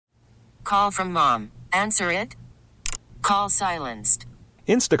Call from mom. Answer it. Call silenced.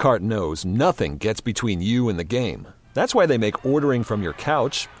 Instacart knows nothing gets between you and the game. That's why they make ordering from your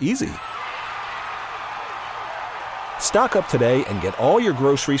couch easy. Stock up today and get all your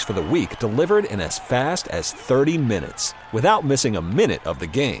groceries for the week delivered in as fast as 30 minutes without missing a minute of the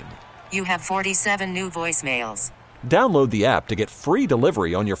game. You have 47 new voicemails. Download the app to get free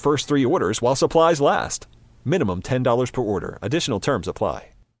delivery on your first 3 orders while supplies last. Minimum $10 per order. Additional terms apply.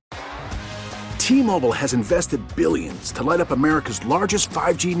 T-Mobile has invested billions to light up America's largest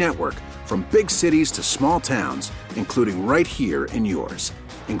 5G network, from big cities to small towns, including right here in yours.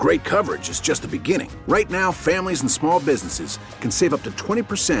 And great coverage is just the beginning. Right now, families and small businesses can save up to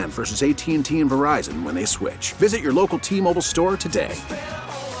 20% versus AT&T and Verizon when they switch. Visit your local T-Mobile store today.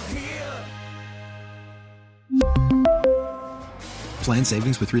 Plan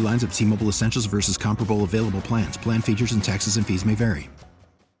savings with 3 lines of T-Mobile Essentials versus comparable available plans. Plan features and taxes and fees may vary.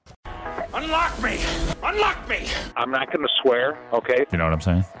 Unlock me! Unlock me! I'm not going to swear, okay? You know what I'm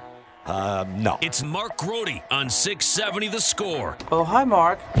saying? No. It's Mark Grody on 670 The Score. Oh, hi,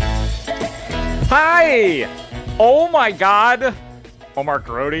 Mark. Hi! Oh, my God. Oh, Mark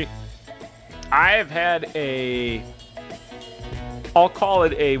Grody. I've had I'll call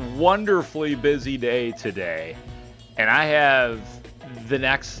it a wonderfully busy day today. And I have the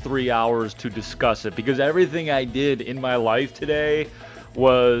next 3 hours to discuss it because everything I did in my life today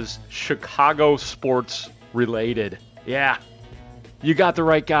was Chicago sports related. Yeah, you got the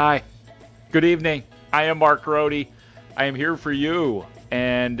right guy. Good evening. I am Mark Grody. I am here for you.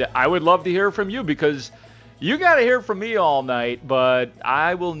 And I would love to hear from you because you got to hear from me all night, but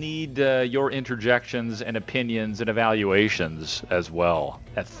I will need your interjections and opinions and evaluations as well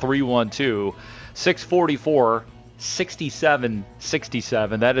at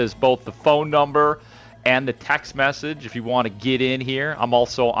 312-644-6767. That is both the phone number and the text message if you want to get in here. I'm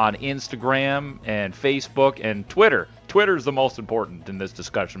also on Instagram and Facebook and Twitter. Twitter is the most important in this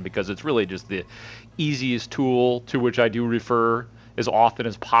discussion because it's really just the easiest tool to which I do refer as often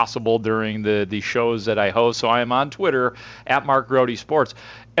as possible during the shows that I host. So I am on Twitter at Mark Grody Sports.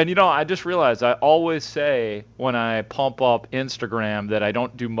 And, you know, I just realized I always say when I pump up Instagram that I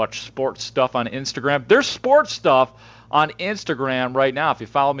don't do much sports stuff on Instagram. There's sports stuff on Instagram right now. If you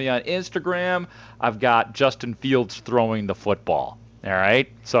follow me on Instagram, I've got Justin Fields throwing the football. All right?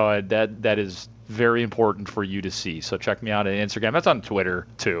 So that is very important for you to see. So check me out on Instagram. That's on Twitter,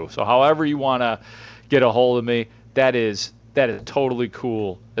 too. So however you want to get a hold of me, that is totally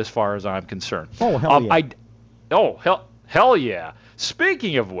cool as far as I'm concerned. Oh, hell yeah. Hell yeah.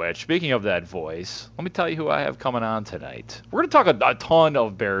 Speaking of that voice, let me tell you who I have coming on tonight. We're going to talk a ton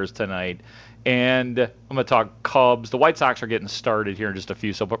of Bears tonight, and I'm going to talk Cubs. The White Sox are getting started here in just a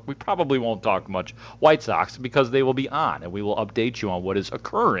few, but we probably won't talk much White Sox because they will be on, and we will update you on what is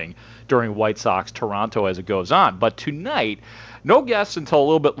occurring during White Sox Toronto as it goes on. But tonight, no guests until a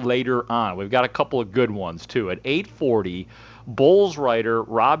little bit later on. We've got a couple of good ones, too. At 8:40, Bulls writer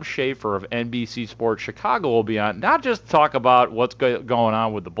Rob Schaefer of NBC Sports Chicago will be on, not just to talk about what's going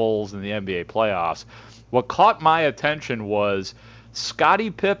on with the Bulls in the NBA playoffs. What caught my attention was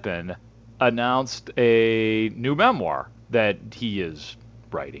Scottie Pippen announced a new memoir that he is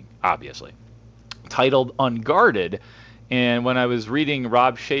writing, obviously, titled Unguarded. And when I was reading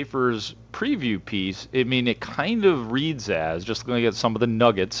Rob Schaefer's preview piece, it kind of reads as, just looking at some of the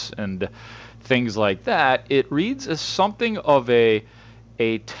nuggets and things like that, it reads as something of a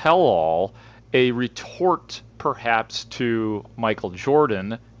tell-all, a retort perhaps to Michael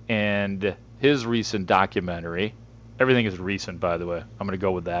Jordan and his recent documentary. Everything is recent, by the way. I'm going to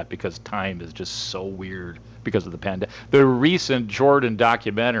go with that because time is just so weird because of the pandemic. The recent Jordan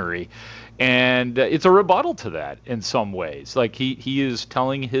documentary, and it's a rebuttal to that in some ways. Like he is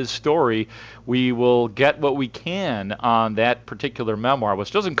telling his story. We will get what we can on that particular memoir, which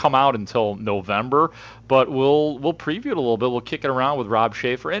doesn't come out until November, but we'll preview it a little bit. We'll kick it around with Rob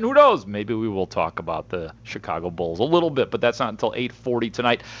Schaefer, and who knows, maybe we will talk about the Chicago Bulls a little bit, but that's not until 8:40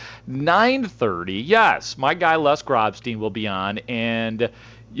 tonight. 9:30, yes, my guy Les Grobstein will be on, and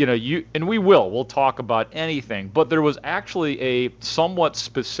we'll talk about anything, but there was actually a somewhat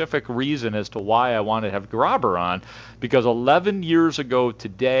specific reason as to why I wanted to have Grobber on, because 11 years ago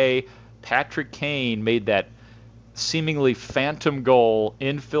today, Patrick Kane made that seemingly phantom goal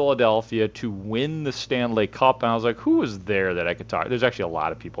in Philadelphia to win the Stanley Cup, and I was like, who was there that I could talk? There's actually a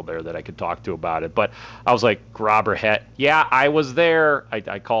lot of people there that I could talk to about it, but I was like, Grobber, yeah, I was there.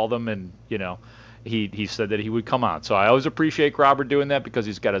 I called him, and he said that he would come on. So I always appreciate Robert doing that because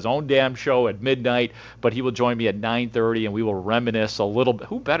he's got his own damn show at midnight, but he will join me at 9:30 and we will reminisce a little bit.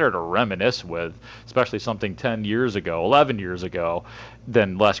 Who better to reminisce with, especially something 10 years ago, 11 years ago,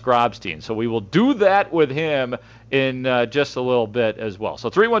 than Les Grobstein. So we will do that with him in just a little bit as well. So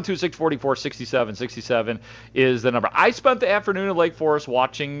 312-644-6767 is the number. I spent the afternoon in Lake Forest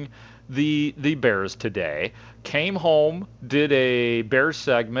watching the Bears today. Came home, did a Bears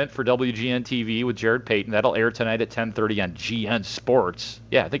segment for WGN TV with Jared Payton. That'll air tonight at 10:30 on GN Sports.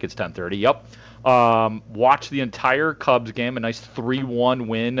 Yeah, I think it's 10:30. Yep. Watched the entire Cubs game, a nice 3-1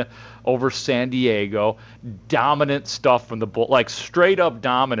 win over San Diego. Dominant stuff from the Bull, like straight up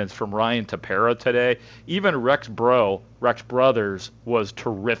dominance from Ryan Tepera today. Even Rex Brothers was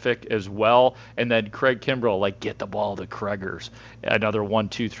terrific as well. And then Craig Kimbrell, like, get the ball to Craigers. Another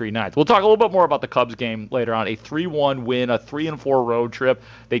 1-2-3 ninth. We'll talk a little bit more about the Cubs game later on. A 3-1 win, a 3-4 road trip.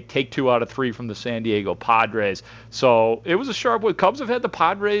 They take 2 out of 3 from the San Diego Padres. So it was a sharp win. Cubs have had the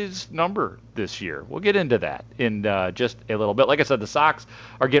Padres number this year. We'll get into that in just a little bit. Like I said, the Sox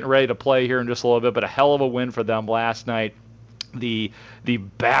are getting ready to play here in just a little bit, but a hell of a win for them last night. The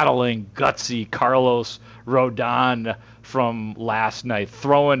battling, gutsy Carlos Rodon from last night,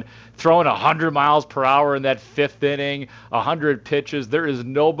 throwing 100 miles per hour in that 5th inning, 100 pitches. There is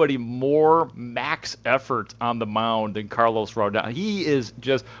nobody more max effort on the mound than Carlos Rodon. He is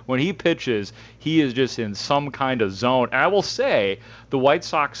just, when he pitches, he is just in some kind of zone. And I will say, the White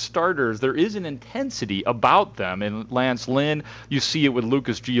Sox starters, there is an intensity about them. And Lance Lynn, you see it with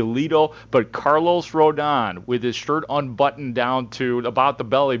Lucas Giolito, but Carlos Rodon, with his shirt unbuttoned down to about the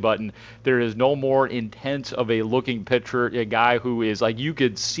belly button, there is no more intense of a looking pitcher, a guy who is like, you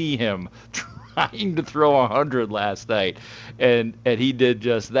could see him trying to throw 100 last night, and he did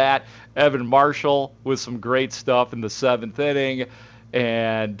just that. Evan Marshall with some great stuff in the 7th inning,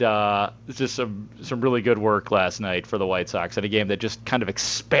 and just some really good work last night for the White Sox in a game that just kind of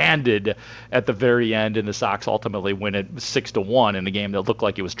expanded at the very end, and the Sox ultimately win it 6-1 in a game that looked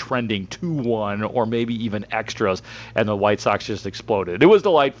like it was trending 2-1 or maybe even extras, and the White Sox just exploded. It was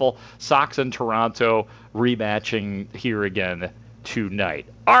delightful. Sox and Toronto rematching here again tonight.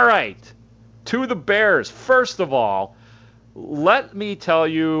 All right, to the Bears. First of all, let me tell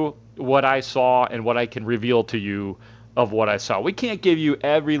you what I saw and what I can reveal to you of what I saw. We can't give you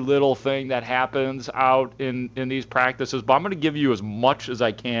every little thing that happens out in these practices, but I'm going to give you as much as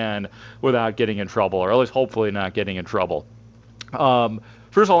I can without getting in trouble, or at least hopefully not getting in trouble.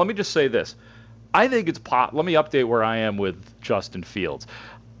 First of all, let me just say this. I think it's let me update where I am with Justin Fields.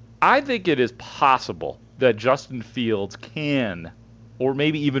 I think it is possible that Justin Fields can, or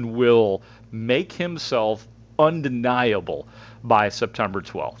maybe even will, make himself undeniable by September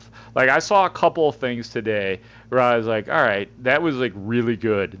 12th. Like, I saw a couple of things today where I was like, all right, that was like really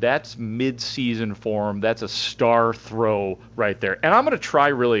good. That's mid-season form. That's a star throw right there. And I'm going to try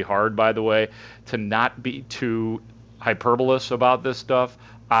really hard, by the way, to not be too hyperbolous about this stuff.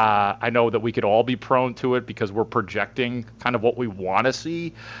 I know that we could all be prone to it because we're projecting kind of what we want to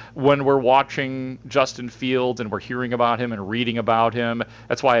see when we're watching Justin Fields and we're hearing about him and reading about him.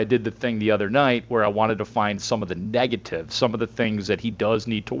 That's why I did the thing the other night where I wanted to find some of the negatives, some of the things that he does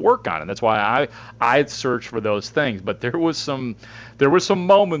need to work on. And that's why I searched for those things. But there was some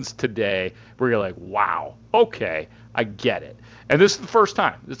moments today where you're like, wow, okay, I get it. And this is the first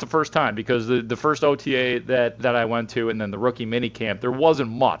time. It's the first time because the first OTA that I went to and then the rookie minicamp, there wasn't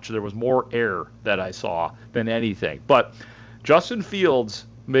much. There was more air that I saw than anything. But Justin Fields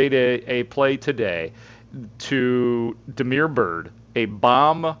made a play today to Damiere Byrd, a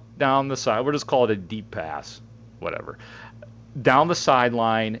bomb down the side. We'll just call it a deep pass, whatever. Down the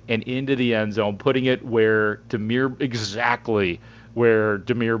sideline and into the end zone, putting it where exactly where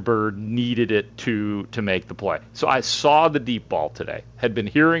Damiere Byrd needed it to make the play. So I saw the deep ball today. Had been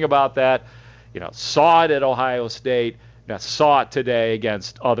hearing about that, saw it at Ohio State, and I saw it today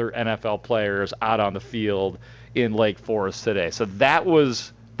against other NFL players out on the field in Lake Forest today. So that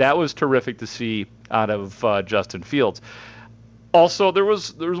was terrific to see out of Justin Fields. Also, there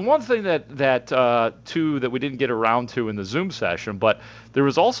was one thing that we didn't get around to in the Zoom session, but there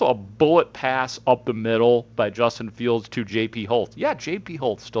was also a bullet pass up the middle by Justin Fields to J.P. Holt. Yeah, J.P.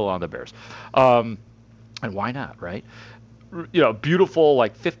 Holt's still on the Bears. And why not, right? Beautiful,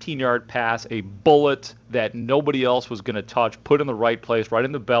 like 15-yard pass, a bullet that nobody else was going to touch, put in the right place, right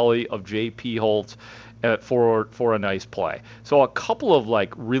in the belly of J.P. Holt. For a nice play. So a couple of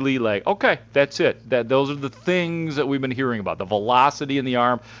really okay, that's it. Those are the things that we've been hearing about. The velocity in the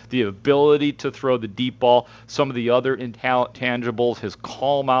arm, the ability to throw the deep ball, some of the other intangibles, his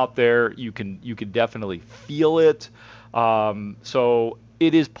calm out there, you can definitely feel it. So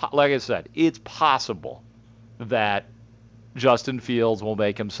it is, like I said, it's possible that Justin Fields will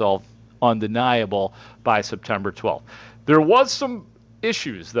make himself undeniable by September 12th. There was some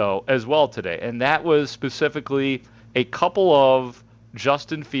issues, though, as well today, and that was specifically a couple of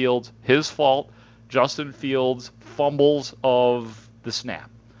Justin Fields, his fault, Justin Fields fumbles of the snap.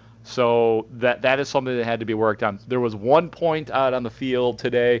 So that is something that had to be worked on. There was one point out on the field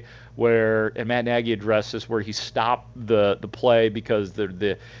today where, and Matt Nagy addressed this, where he stopped the play because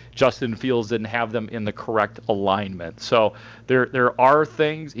the Justin Fields didn't have them in the correct alignment. So there are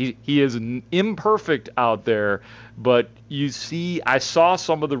things. He is imperfect out there, but I saw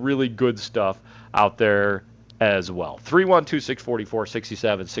some of the really good stuff out there as well.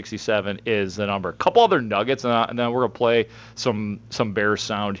 312-644-6767 is the number. A couple other nuggets, and then we're going to play some Bears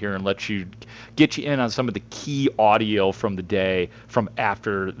sound here and get you in on some of the key audio from the day from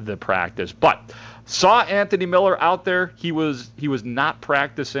after the practice. But saw Anthony Miller out there. He was not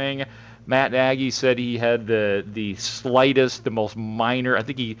practicing. Matt Nagy said he had the slightest, the most minor,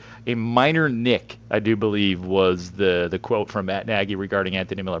 a minor nick, I do believe, was the quote from Matt Nagy regarding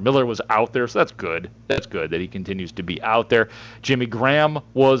Anthony Miller. Miller was out there, so that's good. That's good that he continues to be out there. Jimmy Graham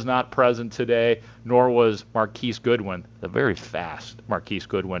was not present today, nor was Marquise Goodwin, the very fast Marquise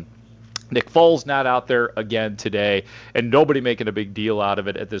Goodwin. Nick Foles not out there again today, and nobody making a big deal out of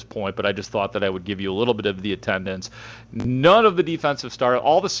it at this point, but I just thought that I would give you a little bit of the attendance. None of the defensive starters,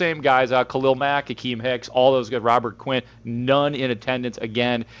 all the same guys out, Khalil Mack, Akeem Hicks, all those guys, Robert Quinn, none in attendance.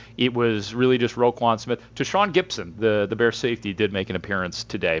 Again, it was really just Roquan Smith. Tashawn Gibson, the Bears safety, did make an appearance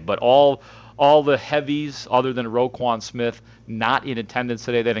today, but all the heavies other than Roquan Smith not in attendance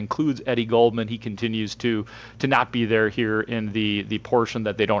today. That includes Eddie Goldman. He continues to not be there here in the portion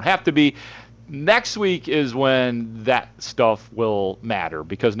that they don't have to be. Next week is when that stuff will matter,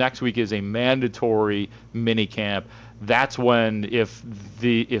 because next week is a mandatory mini camp. That's when and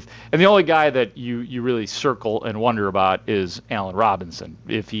the only guy that you really circle and wonder about is Allen Robinson.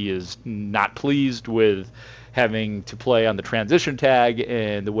 If he is not pleased with having to play on the transition tag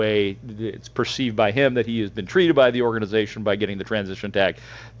and the way it's perceived by him that he has been treated by the organization by getting the transition tag,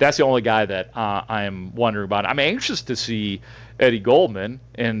 that's the only guy that I'm wondering about. I'm anxious to see Eddie Goldman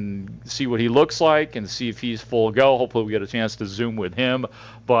and see what he looks like and see if he's full go. Hopefully we get a chance to Zoom with him.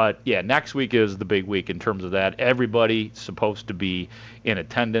 But, yeah, next week is the big week in terms of that. Everybody's supposed to be in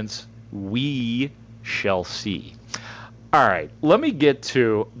attendance. We shall see. All right, let me get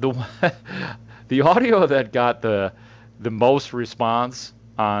to the audio that got the most response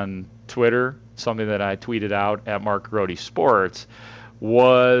on Twitter, something that I tweeted out at Mark Grote Sports,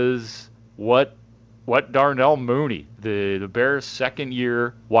 was what Darnell Mooney, the Bears'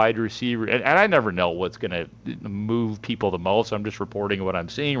 second-year wide receiver, and I never know what's going to move people the most. I'm just reporting what I'm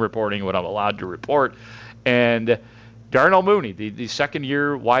seeing, reporting what I'm allowed to report. And Darnell Mooney, the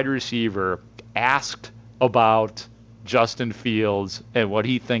second-year wide receiver, asked about Justin Fields and what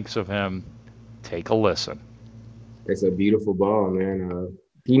he thinks of him. Take a listen. It's a beautiful ball, man.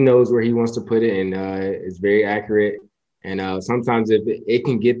 He knows where he wants to put it, and it's very accurate. And sometimes if it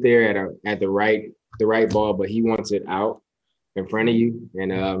can get there at the right ball, but he wants it out in front of you,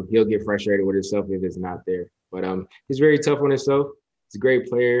 and he'll get frustrated with himself if it's not there. But he's very tough on himself. He's a great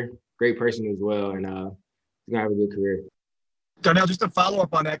player, great person as well, and he's gonna have a good career. Darnell, just to follow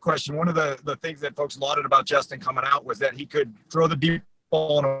up on that question, one of the things that folks lauded about Justin coming out was that he could throw the deep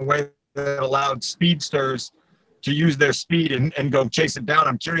ball in a way that allowed speedsters to use their speed and go chase it down.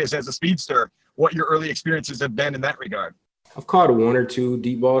 I'm curious, as a speedster, what your early experiences have been in that regard. I've caught one or two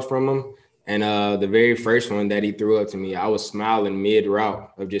deep balls from him. And the very first one that he threw up to me, I was smiling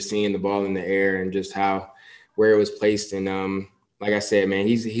mid-route of just seeing the ball in the air and just where it was placed. And like I said, man,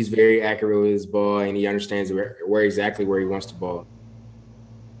 he's very accurate with his ball, and he understands where exactly he wants the ball.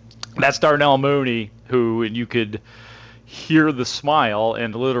 That's Darnell Mooney, who you could hear the smile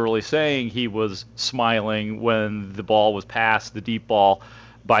and literally saying he was smiling when the ball was passed, the deep ball,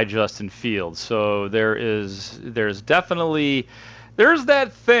 by Justin Fields. So there's definitely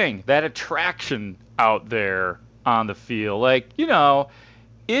that thing, that attraction out there on the field. Like,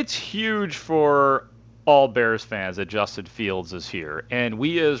 it's huge for all Bears fans that Justin Fields is here. And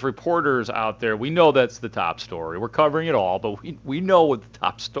we as reporters out there, we know that's the top story. We're covering it all, but we know what the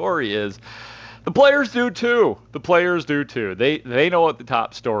top story is. The players do too. They know what the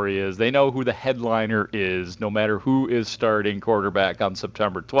top story is. They know who the headliner is, no matter who is starting quarterback on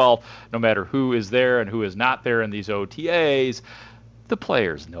September 12th, no matter who is there and who is not there in these OTAs. The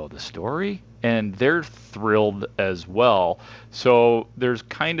players know the story, and they're thrilled as well. So there's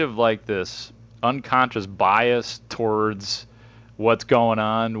kind of like this unconscious bias towards what's going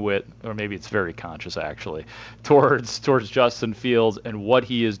on with, or maybe it's very conscious actually, towards Justin Fields and what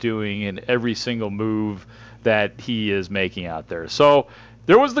he is doing in every single move that he is making out there. So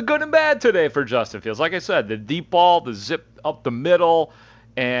there was the good and bad today for Justin Fields. Like I said, the deep ball, the zip up the middle,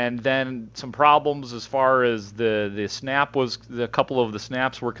 and then some problems as far as the snap was, a couple of the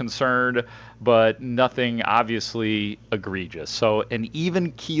snaps were concerned, but nothing obviously egregious. So an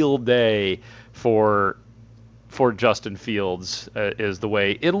even keel day for Justin Fields is the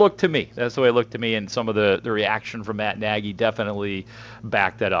way it looked to me. That's the way it looked to me, and some of the reaction from Matt Nagy definitely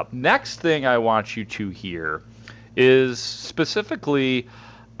backed that up. Next thing I want you to hear is specifically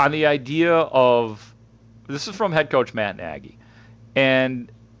on the idea of, this is from head coach Matt Nagy, and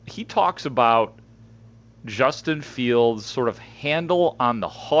he talks about Justin Fields' sort of handle on the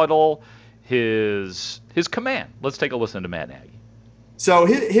huddle, his command. Let's take a listen to Matt Nagy. So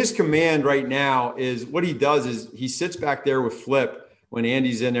his command right now is, what he does is he sits back there with Flip when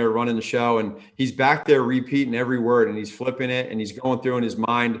Andy's in there running the show, and he's back there repeating every word, and he's flipping it, and he's going through in his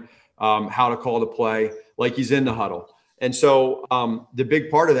mind how to call the play like he's in the huddle. And so the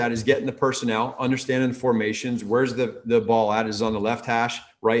big part of that is getting the personnel, understanding the formations. Where's the ball at? Is it on the left hash,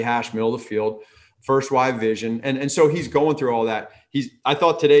 right hash, middle of the field, first wide vision. And so he's going through all that. I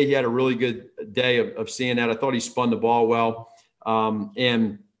thought today he had a really good day of seeing that. I thought he spun the ball well.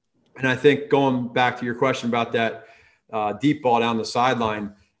 And I think going back to your question about that deep ball down the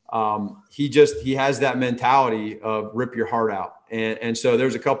sideline, he has that mentality of rip your heart out. And so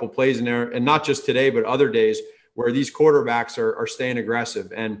there's a couple plays in there, and not just today, but other days, where these quarterbacks are staying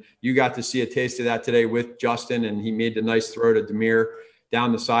aggressive. And you got to see a taste of that today with Justin, and he made the nice throw to Demir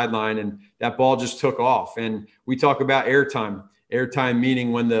down the sideline, and that ball just took off. And we talk about airtime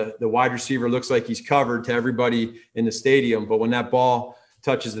meaning when the wide receiver looks like he's covered to everybody in the stadium. But when that ball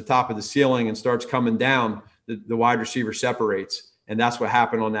touches the top of the ceiling and starts coming down, the wide receiver separates. And that's what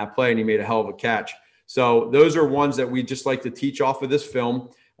happened on that play, and he made a hell of a catch. So those are ones that we just like to teach off of this film.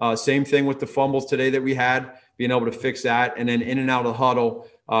 Same thing with the fumbles today that we had, being able to fix that. And then in and out of the huddle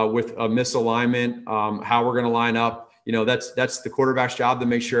with a misalignment, how we're going to line up. You know, that's the quarterback's job to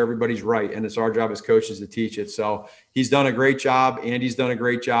make sure everybody's right. And it's our job as coaches to teach it. So he's done a great job. Andy's done a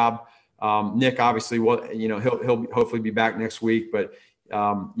great job. Nick, obviously, he'll hopefully be back next week. But,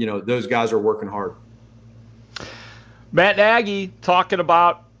 those guys are working hard. Matt Nagy talking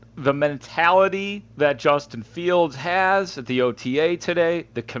about the mentality that Justin Fields has at the OTA today,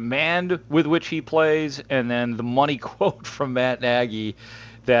 the command with which he plays, and then the money quote from Matt Nagy,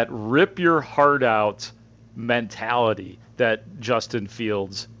 that rip your heart out mentality that Justin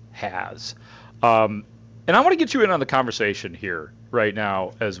Fields has. And I want to get you in on the conversation here right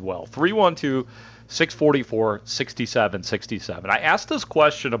now as well. 312-644-6767. I asked this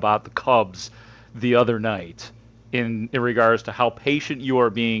question about the Cubs the other night in regards to how patient you are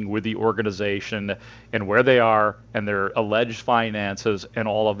being with the organization and where they are and their alleged finances and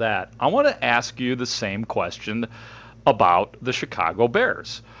all of that. I want to ask you the same question about the Chicago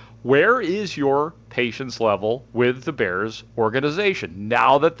Bears. Where is your patience level with the Bears organization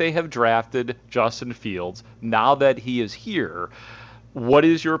now that they have drafted Justin Fields, now that he is here? What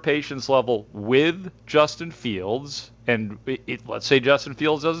is your patience level with Justin Fields? And let's say Justin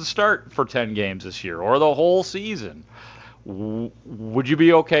Fields doesn't start for 10 games this year or the whole season. Would you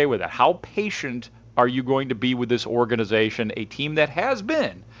be okay with that? How patient are you going to be with this organization, a team that has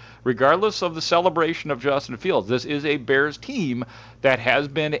been, regardless of the celebration of Justin Fields, this is a Bears team that has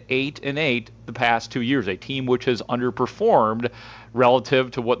been 8-8 the past 2 years, a team which has underperformed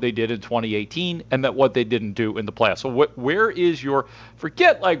relative to what they did in 2018 and that what they didn't do in the playoffs. So where is your,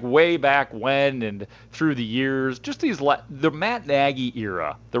 forget like way back when and through the years, just the Matt Nagy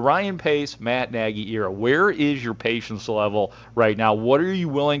era, the Ryan Pace, Matt Nagy era, where is your patience level right now? What are you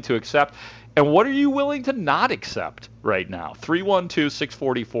willing to accept? And what are you willing to not accept right now?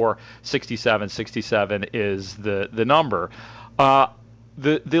 312-644-6767 is the number.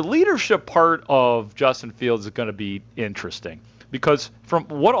 The leadership part of Justin Fields is going to be interesting because from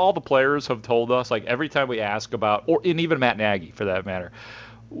what all the players have told us, like every time we ask about, and even Matt Nagy for that matter,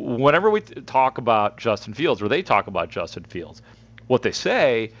 whenever we talk about Justin Fields or they talk about Justin Fields, what they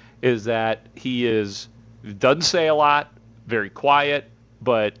say is that he doesn't say a lot, very quiet,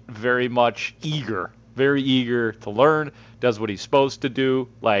 but very much very eager to learn, does what he's supposed to do,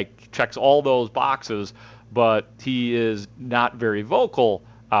 like checks all those boxes, but he is not very vocal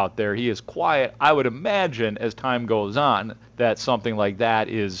out there. He is quiet. I would imagine as time goes on that something like that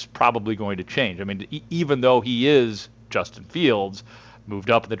is probably going to change. I mean, even though he is Justin Fields, moved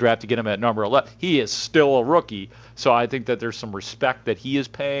up in the draft to get him at number 11. He is still a rookie, so I think that there's some respect that he is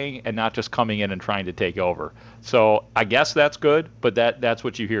paying and not just coming in and trying to take over. So I guess that's good, but that's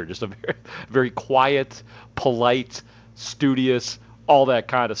what you hear. Just a very, very quiet, polite, studious, all that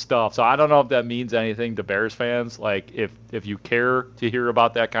kind of stuff. So I don't know if that means anything to Bears fans. Like if you care to hear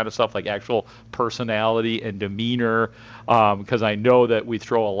about that kind of stuff, like actual personality and demeanor, because I know that we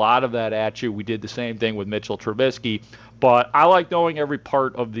throw a lot of that at you. We did the same thing with Mitchell Trubisky, but I like knowing every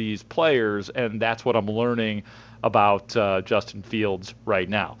part of these players, and that's what I'm learning about Justin Fields right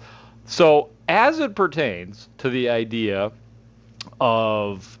now. So as it pertains to the idea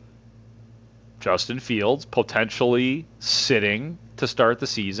of Justin Fields potentially sitting to start the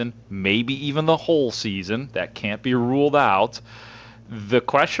season, maybe even the whole season, that can't be ruled out. The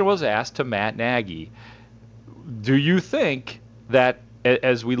question was asked to Matt Nagy. Do you think that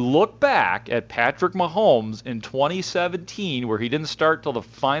as we look back at Patrick Mahomes in 2017, where he didn't start till the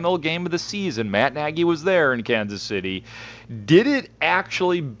final game of the season, Matt Nagy was there in Kansas City, did it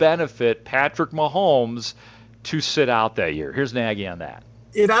actually benefit Patrick Mahomes to sit out that year? Here's Nagy on that.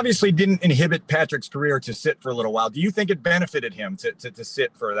 It obviously didn't inhibit Patrick's career to sit for a little while. Do you think it benefited him to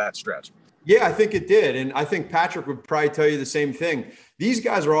sit for that stretch? Yeah, I think it did. And I think Patrick would probably tell you the same thing. These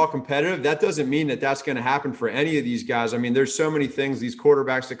guys are all competitive. That doesn't mean that that's going to happen for any of these guys. I mean, there's so many things, these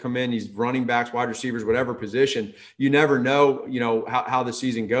quarterbacks that come in, these running backs, wide receivers, whatever position, you never know, how the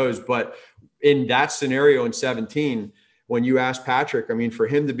season goes. But in that scenario in 17, when you ask Patrick, I mean, for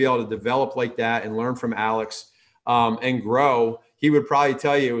him to be able to develop like that and learn from Alex and grow, he would probably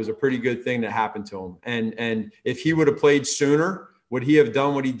tell you it was a pretty good thing that happened to him. And if he would have played sooner, would he have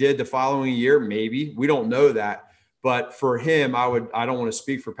done what he did the following year? Maybe. We don't know that. But for him, I don't want to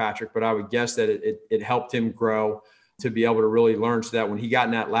speak for Patrick, but I would guess that it helped him grow to be able to really learn, so that when he got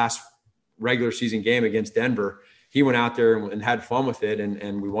in that last regular season game against Denver, he went out there and had fun with it,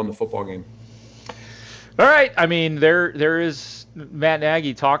 and we won the football game. All right. I mean, there is Matt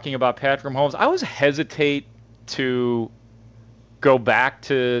Nagy talking about Patrick Mahomes. I always hesitate to go back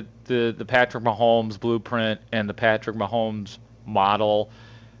to the Patrick Mahomes blueprint and the Patrick Mahomes model,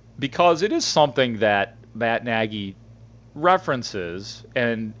 because it is something that Matt Nagy references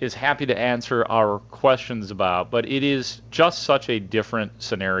and is happy to answer our questions about, but it is just such a different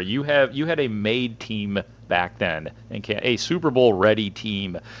scenario. You had a made team back then, a Super Bowl ready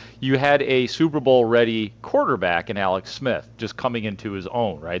team. You had a Super Bowl ready quarterback in Alex Smith, just coming into his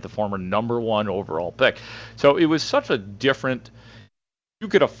own, right? The former number 1 overall pick. So it was such a different. You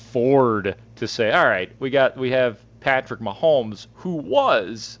could afford to say, all right, we have Patrick Mahomes, who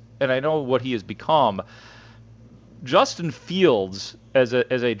was, and I know what he has become. Justin Fields as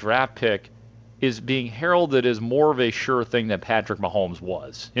a draft pick is being heralded as more of a sure thing than Patrick Mahomes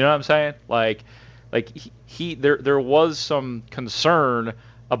was. You know what I'm saying? Like there was some concern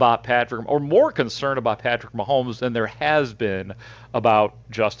about Patrick, or more concern about Patrick Mahomes than there has been about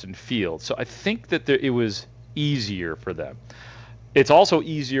Justin Fields. So I think that it was easier for them. It's also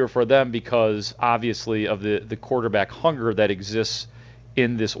easier for them because, obviously, of the quarterback hunger that exists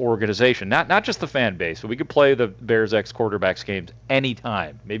in this organization. Not just the fan base. So we could play the Bears ex-quarterbacks games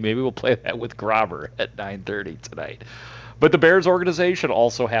anytime. Maybe we'll play that with Grobber at 9:30 tonight. But the Bears organization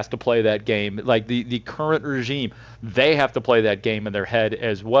also has to play that game. Like the current regime, they have to play that game in their head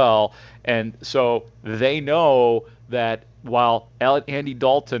as well. And so they know that while Andy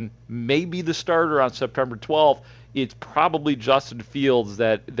Dalton may be the starter on September 12th, it's probably Justin Fields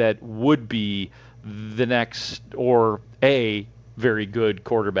that would be the next, or a very good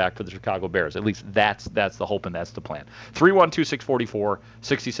quarterback for the Chicago Bears. At least that's the hope and that's the plan.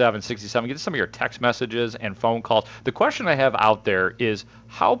 312-644-6767. Get some of your text messages and phone calls. The question I have out there is,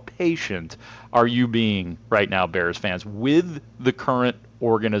 how patient are you being right now, Bears fans, with the current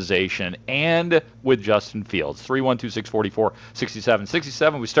organization and with Justin Fields?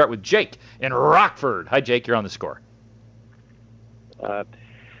 312-644-6767. We start with Jake in Rockford. Hi, Jake. You're on the Score.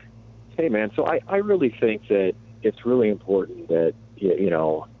 Hey, man. So I really think that it's really important that,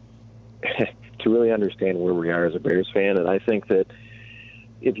 to really understand where we are as a Bears fan. And I think that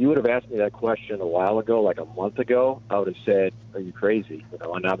if you would have asked me that question a while ago, like a month ago, I would have said, are you crazy? And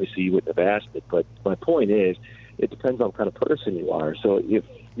obviously you wouldn't have asked it. But my point is, it depends on what kind of person you are. So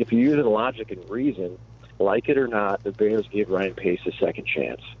if you're using logic and reason, like it or not, the Bears gave Ryan Pace a second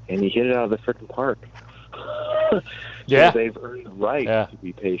chance. And he hit it out of the freaking park. Yeah. So they've earned the right to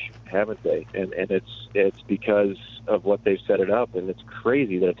be patient, haven't they? And it's because of what they've set it up, and it's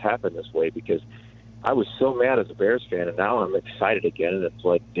crazy that it's happened this way, because I was so mad as a Bears fan, and now I'm excited again, and it's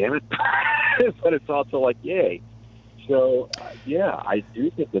like, damn it. But it's also like, yay. So, I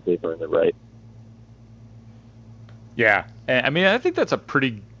do think that they've earned the right. Yeah, And, I mean, I think that's a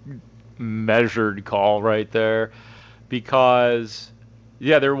pretty measured call right there because,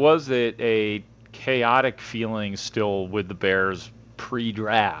 yeah, there was a chaotic feeling still with the Bears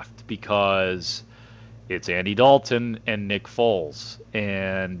pre-draft because it's Andy Dalton and Nick Foles.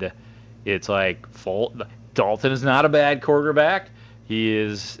 And it's like Dalton is not a bad quarterback. He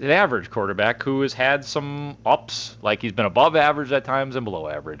is an average quarterback who has had some ups, like he's been above average at times and below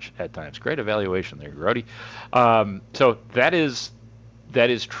average at times. Great evaluation there, Grody. So that is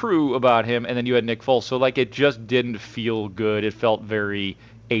true about him. And then you had Nick Foles. So, like, it just didn't feel good. It felt very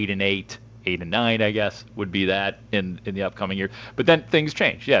 8-8, 8-9, I guess, would be that in the upcoming year. But then things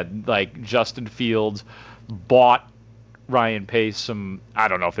changed. Yeah, like Justin Fields bought Ryan Pace some, I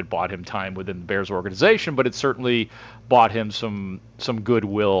don't know if it bought him time within the Bears organization, but it certainly bought him some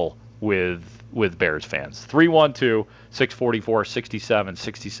goodwill with Bears fans.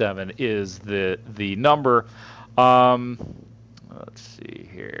 312-644-6767 is the number. Let's see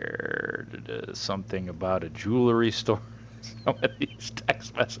here. Something about a jewelry store. Some of these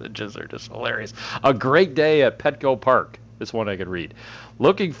text messages are just hilarious. A great day at Petco Park. This one I could read.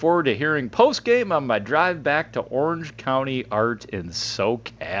 Looking forward to hearing post-game on my drive back to Orange County Art in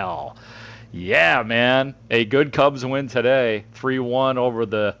SoCal. Yeah, man. A good Cubs win today. 3-1 over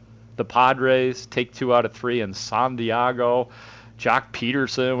the Padres. Take 2 out of 3 in San Diego. Jock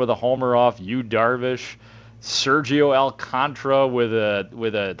Peterson with a homer off Yu Darvish. Sergio Alcantara with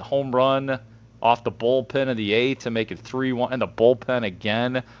a home run off the bullpen in the 8th to make it 3-1. And the bullpen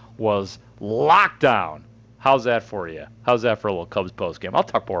again was locked down. How's that for you? How's that for a little Cubs postgame? I'll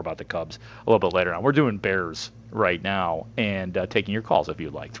talk more about the Cubs a little bit later on. We're doing Bears right now and taking your calls if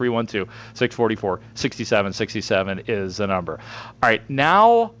you'd like. 312-644-6767 is the number. All right,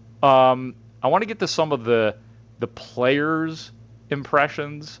 now I want to get to some of the players'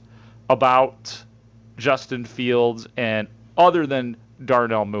 impressions about Justin Fields and other than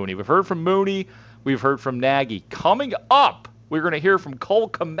Darnell Mooney. We've heard from Mooney. We've heard from Nagy. Coming up, we're going to hear from Cole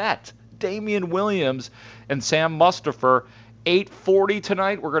Kmet, Damian Williams, and Sam Mustipher. 8:40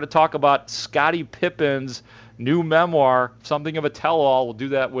 tonight, we're going to talk about Scottie Pippen's new memoir, Something of a Tell-All. We'll do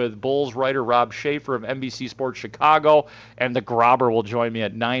that with Bulls writer Rob Schaefer of NBC Sports Chicago, and the Grobber will join me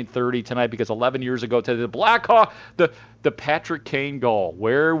at 9:30 tonight because 11 years ago today, the Blackhawk, the Patrick Kane goal.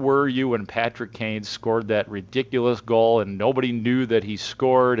 Where were you when Patrick Kane scored that ridiculous goal and nobody knew that he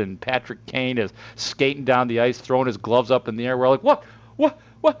scored, and Patrick Kane is skating down the ice, throwing his gloves up in the air. We're like, what?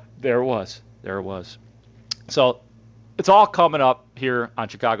 There it was. So it's all coming up here on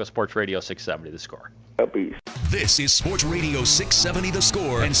Chicago Sports Radio 670 The Score. This is Sports Radio 670 The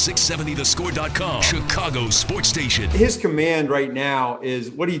Score and 670thescore.com, Chicago sports station. His command right now is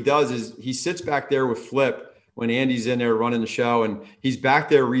what he does is he sits back there with Flip when Andy's in there running the show, and he's back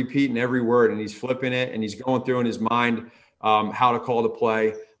there repeating every word, and he's flipping it, and he's going through in his mind how to call the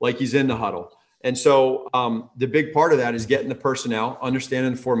play like he's in the huddle. And so the big part of that is getting the personnel,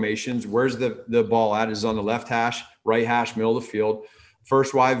 understanding the formations. Where's the ball at? Is it on the left hash, right hash, middle of the field,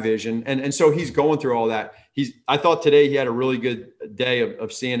 first wide vision. And so he's going through all that. I thought today he had a really good day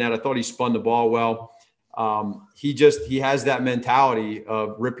of seeing that. I thought he spun the ball well. He has that mentality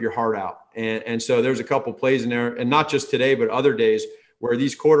of rip your heart out. And so there's a couple plays in there, and not just today, but other days where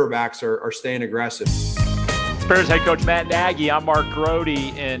these quarterbacks are staying aggressive. Bears head coach Matt Nagy. I'm Mark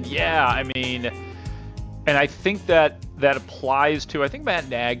Grody, and yeah, I mean, and I think that applies to. I think Matt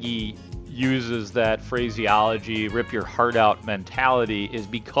Nagy uses that phraseology, "rip your heart out" mentality, is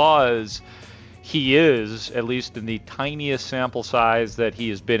because he is, at least in the tiniest sample size that he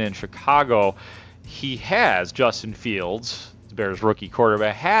has been in Chicago, he has Justin Fields, the Bears rookie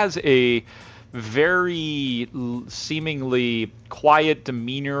quarterback, has a very seemingly quiet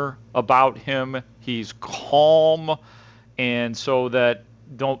demeanor about him. He's calm, and so that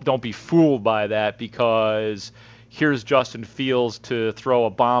don't be fooled by that, because here's Justin Fields to throw a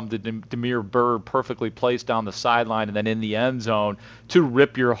bomb to Damiere Byrd perfectly placed down the sideline and then in the end zone to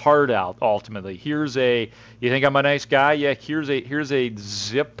rip your heart out ultimately. You think I'm a nice guy? Yeah, here's a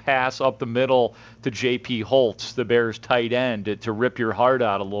zip pass up the middle to J.P. Holtz, the Bears tight end, to rip your heart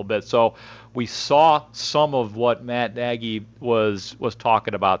out a little bit. So we saw some of what Matt Nagy was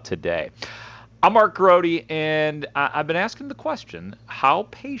talking about today. I'm Mark Grody, and I've been asking the question, how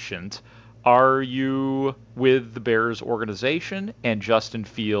patient are you with the Bears organization and Justin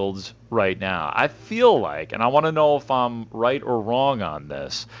Fields right now? I feel like, and I want to know if I'm right or wrong on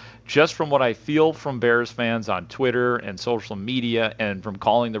this, just from what I feel from Bears fans on Twitter and social media and from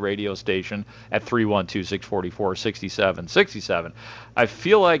calling the radio station at 312-644-6767, I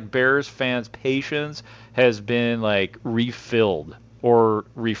feel like Bears fans' patience has been like refilled or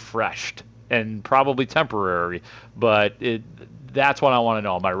refreshed. and probably temporary. But that's what I want to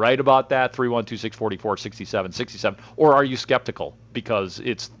know. Am I right about that? 312-644-6767. Or are you skeptical because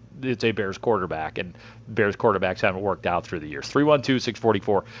it's a Bears quarterback, and Bears quarterbacks haven't worked out through the years?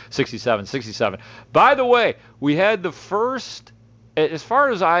 312-644-6767. By the way, we had the first, as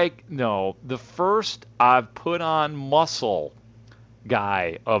far as I know, the first I've put on muscle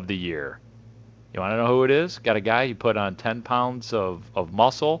guy of the year. You want to know who it is? Got a guy who put on 10 pounds of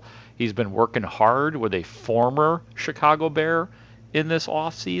muscle. He's been working hard with a former Chicago Bear in this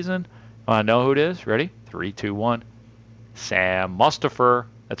offseason. Want to know who it is? Ready? 3, 2, 1. Sam Mustipher.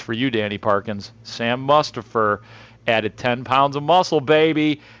 That's for you, Danny Parkins. Sam Mustipher added 10 pounds of muscle,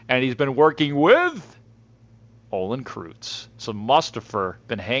 baby, and he's been working with Olin Kreutz. So Mustipher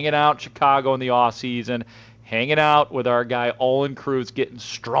been hanging out in Chicago in the offseason, hanging out with our guy Olin Kreutz, getting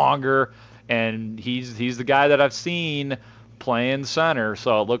stronger, and he's the guy that I've seen playing center.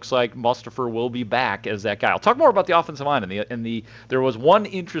 So it looks like Mustipher will be back as that guy. I'll talk more about the offensive line. There was one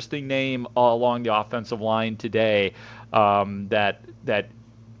interesting name along the offensive line today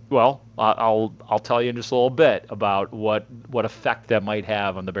Well, I'll tell you in just a little bit about what effect that might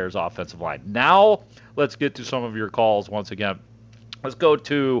have on the Bears' offensive line. Now, let's get to some of your calls once again. Let's go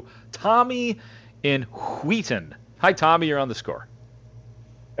to Tommy in Wheaton. Hi, Tommy. You're on the Score.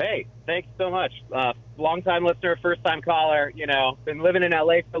 Hey, thanks so much. Long-time listener, first-time caller. Been living in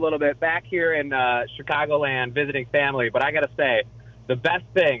L.A. for a little bit, back here in Chicagoland visiting family. But I got to say, the best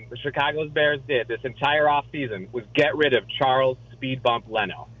thing the Chicago Bears did this entire offseason was get rid of Charles Speed Bump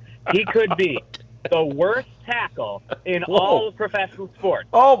Leno. He could be the worst tackle in all of professional sports.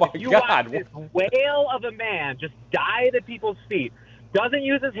 Oh, my you God. Watch this whale of a man just dive at people's feet, doesn't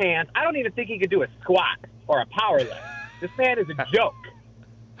use his hands. I don't even think he could do a squat or a power lift. This man is a joke.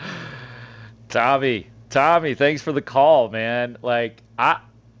 Tommy, thanks for the call, man. I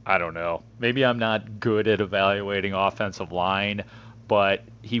don't know. Maybe I'm not good at evaluating offensive line, but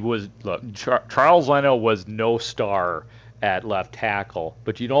Charles Leno was no star at left tackle,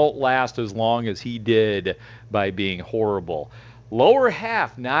 but you don't last as long as he did by being horrible. Lower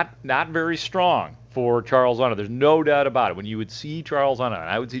half, not very strong for Charles Leno. There's no doubt about it. When you would see Charles Leno, and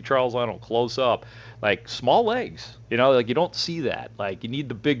I would see Charles Leno close up, small legs, you don't see that. You need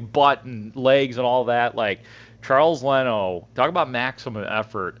the big butt and legs and all that. Charles Leno, talk about maximum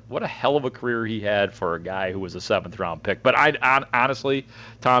effort. What a hell of a career he had for a guy who was a 7th-round pick. But honestly,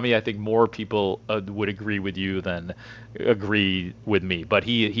 Tommy, I think more people would agree with you than agree with me. But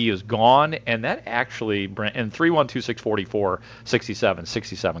he is gone, and that actually, and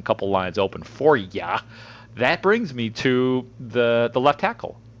 312-644-6767, couple lines open for ya. That brings me to the left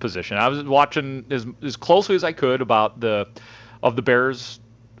tackle position. I was watching as closely as I could about the Bears'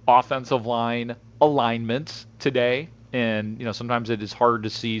 offensive line alignment today, and sometimes it is hard to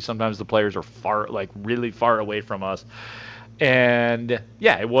see. Sometimes the players are really far away from us. And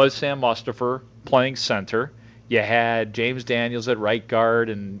yeah, it was Sam Mustipher playing center. You had James Daniels at right guard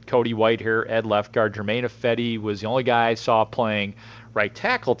and Cody Whitehair at left guard. Germain Ifedi was the only guy I saw playing right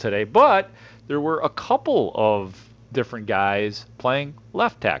tackle today, but there were a couple of different guys playing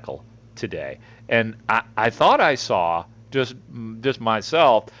left tackle today. And I thought I saw, just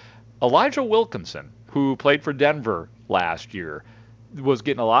myself, Elijah Wilkinson, who played for Denver last year, was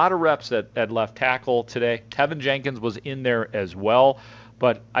getting a lot of reps at left tackle today. Tevin Jenkins was in there as well.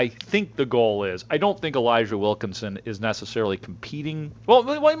 But I think the goal is, I don't think Elijah Wilkinson is necessarily competing. Well,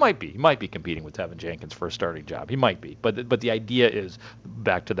 he might be. He might be competing with Tevin Jenkins for a starting job. He might be. But the idea is,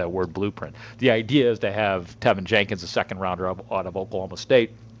 back to that word blueprint, the idea is to have Tevin Jenkins, a second rounder out of Oklahoma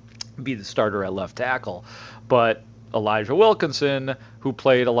State, be the starter at left tackle. But Elijah Wilkinson, who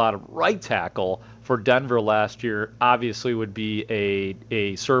played a lot of right tackle for Denver last year, obviously would be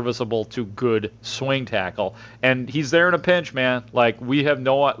a serviceable to good swing tackle. And he's there in a pinch, man. We have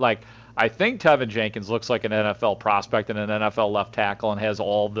I think Tevin Jenkins looks like an NFL prospect and an NFL left tackle and has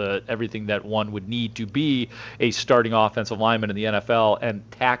everything that one would need to be a starting offensive lineman in the NFL and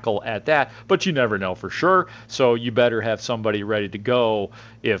tackle at that. But you never know for sure, so you better have somebody ready to go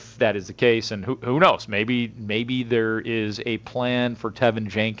if that is the case. And who knows? Maybe there is a plan for Tevin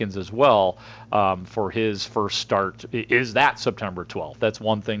Jenkins as well for his first start. Is that September 12th? That's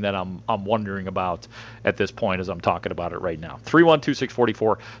one thing that I'm wondering about at this point as I'm talking about it right now.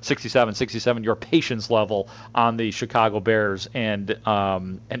 312-644-6767. Your patience level on the Chicago Bears and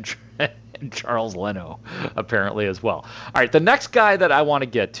Charles Leno apparently as well. All right, the next guy that I want to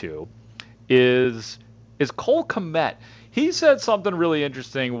get to is Cole Kmet. He said something really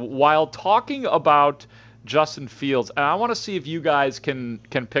interesting while talking about Justin Fields, and I want to see if you guys can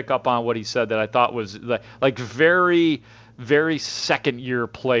pick up on what he said that I thought was very, very second-year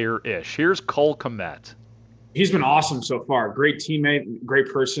player-ish. Here's Cole Kmet. He's been awesome so far. Great teammate,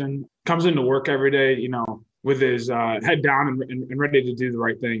 great person. Comes into work every day, with his head down and ready to do the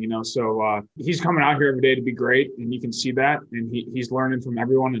right thing, So he's coming out here every day to be great, and you can see that. And he's learning from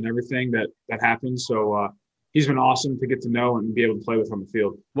everyone and everything that happens. So he's been awesome to get to know and be able to play with on the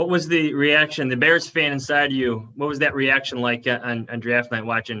field. What was the reaction, the Bears fan inside you? What was that reaction like on draft night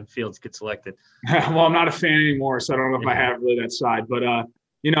watching Fields get selected? Well, I'm not a fan anymore, so I don't know if I have really that side. But,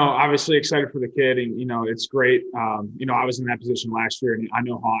 obviously excited for the kid. And, it's great. I was in that position last year, and I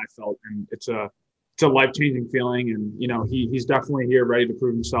know how I felt. And it's a life-changing feeling. And, he's definitely here ready to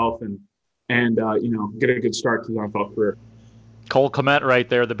prove himself and get a good start to his NFL career. Cole Kmet right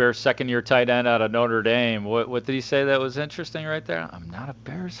there, the Bears' second-year tight end out of Notre Dame. What did he say that was interesting right there? I'm not a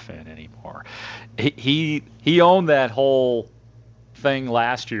Bears fan anymore. He owned that whole thing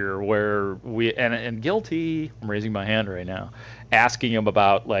last year where and guilty, I'm raising my hand right now, asking him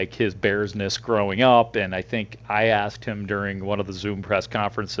about like his Bearsness growing up. And I think I asked him during one of the Zoom press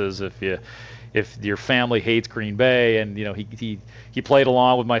conferences if your family hates Green Bay, and he played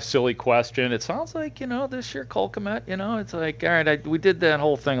along with my silly question. It sounds like this year Cole Kmet, it's like, all right, we did that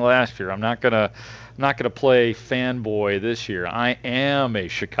whole thing last year. I'm not gonna play fanboy this year. I am a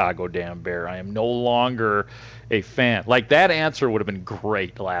Chicago damn Bear. I am no longer a fan. Like, that answer would have been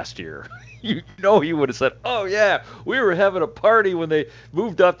great last year. He would have said, oh yeah, we were having a party when they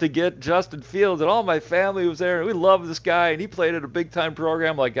moved up to get Justin Fields, and all my family was there, and we love this guy, and he played at a big time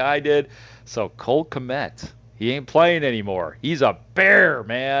program like I did. So Cole Kmet, he ain't playing anymore. He's a Bear,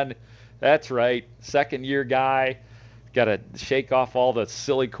 man. That's right. Second-year guy. Got to shake off all the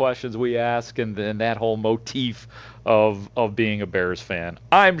silly questions we ask, and then that whole motif of being a Bears fan.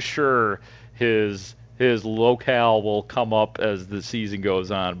 I'm sure his locale will come up as the season goes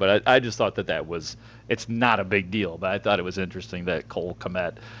on, but I just thought it's not a big deal, but I thought it was interesting that Cole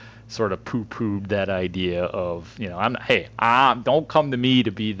Kmet sort of poo-pooed that idea of, don't come to me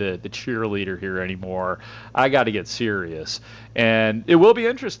to be the cheerleader here anymore. I got to get serious. And it will be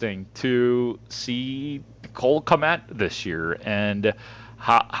interesting to see Cole Kmet this year, and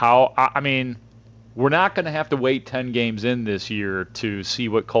how we're not going to have to wait 10 games in this year to see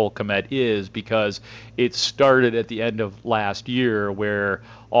what Cole Kmet is, because it started at the end of last year where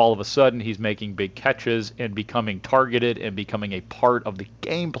all of a sudden he's making big catches and becoming targeted and becoming a part of the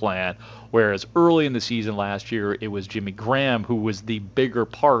game plan, whereas early in the season last year it was Jimmy Graham who was the bigger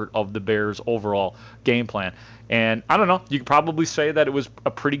part of the Bears' overall game plan. And I don't know, you could probably say that it was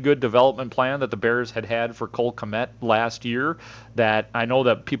a pretty good development plan that the Bears had for Cole Kmet last year, that I know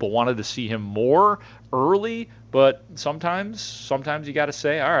that people wanted to see him more early, but sometimes you got to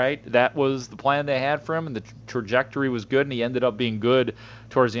say, all right, that was the plan they had for him, and the trajectory was good, and he ended up being good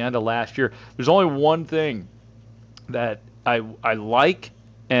towards the end of last year. There's only one thing that I like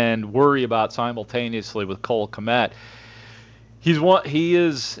and worry about simultaneously with Cole Kmet. He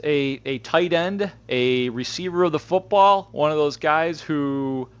is a tight end, a receiver of the football, one of those guys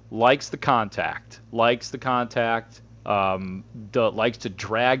who likes the contact, likes to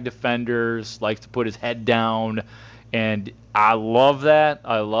drag defenders, likes to put his head down, and I love that.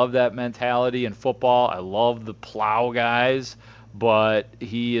 I love that mentality in football. I love the plow guys, but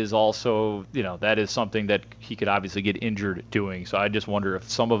he is also, that is something that he could obviously get injured doing. So I just wonder if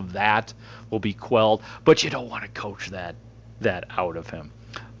some of that will be quelled, but you don't want to coach that out of him.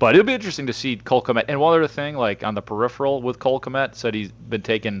 But it'll be interesting to see Cole Kmet. And one other thing, like on the peripheral with Cole Kmet, said he's been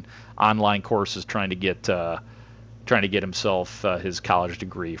taking online courses trying to get himself his college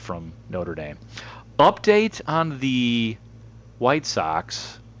degree from Notre Dame. Update on the White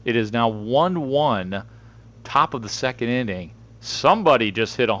Sox. It is now 1-1, top of the second inning. Somebody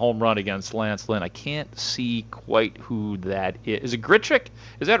just hit a home run against Lance Lynn. I can't see quite who that is. Is it Grichuk?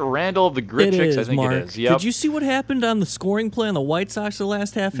 Is that Randall of the Grichuks? It is, I think Mark. it is. Yep. Did you see what happened on the scoring play on the White Sox the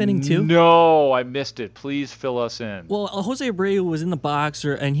last half inning, too? No, I missed it. Please fill us in. Well, Jose Abreu was in the box,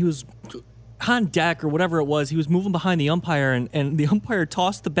 and he was on deck or whatever it was. He was moving behind the umpire, and the umpire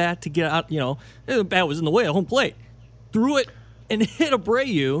tossed the bat to get out. The bat was in the way of home plate. Threw it and hit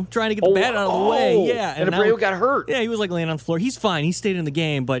Abreu, trying to get the bat out of the way. Yeah, and Abreu got hurt. Yeah, he was like laying on the floor. He's fine. He stayed in the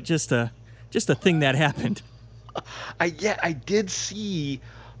game, but just a thing that happened. I did see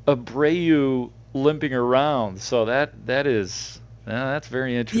Abreu limping around, so that is that's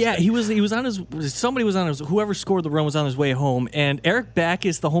very interesting. Yeah, he was on his. Somebody was on his. Whoever scored the run was on his way home, and Eric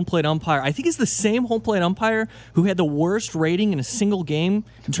Backus, the home plate umpire, I think is the same home plate umpire who had the worst rating in a single game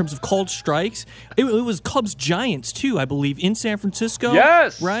in terms of called strikes. It was Cubs Giants too, I believe, in San Francisco.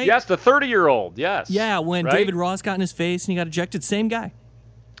 Yes, right. Yes, the 30-year-old. Yes. Yeah, when David Ross got in his face and he got ejected, same guy.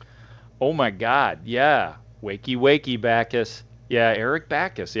 Oh my God, yeah. Wakey Backus. Yeah, Eric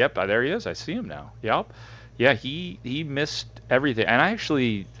Backus. Yep, there he is. I see him now. Yep. Yeah, he missed everything. And I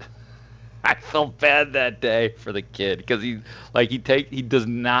felt bad that day for the kid because he does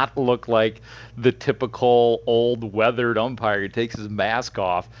not look like the typical old weathered umpire. He takes his mask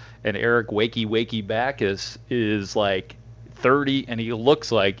off, and Eric Wakey Backus is like 30, and he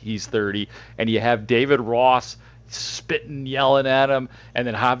looks like he's 30. And you have David Ross spitting, yelling at him, and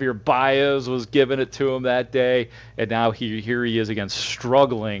then Javier Baez was giving it to him that day, and now here he is again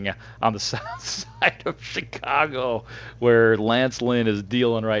struggling on the south side of Chicago, where Lance Lynn is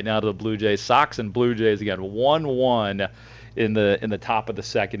dealing right now to the Blue Jays. Sox and Blue Jays again 1-1 in the top of the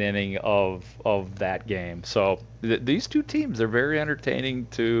second inning of that game. So these two teams, they're very entertaining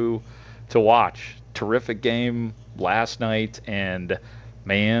to watch. Terrific game last night, and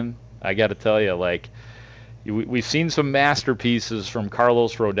man, I got to tell you, like, we've seen some masterpieces from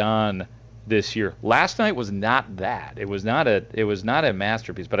Carlos Rodon this year. Last night was not that. It was not a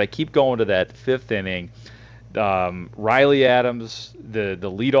masterpiece. But I keep going to that fifth inning. Riley Adams, the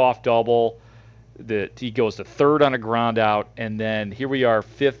leadoff double. He goes to third on a ground out, and then here we are,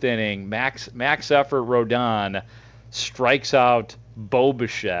 fifth inning. Max effort Rodon strikes out Bo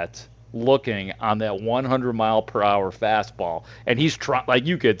Bichette looking on that 100-mile-per-hour fastball, and he's like,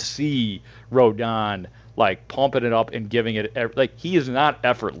 you could see Rodon like pumping it up and giving it, like, he is not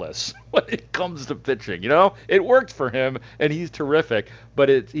effortless when it comes to pitching. It worked for him, and he's terrific,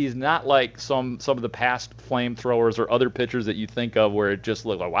 but he's not like some of the past flamethrowers or other pitchers that you think of where it just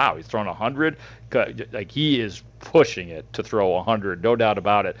looked like, wow, he's throwing 100. Like, he is pushing it to throw 100, no doubt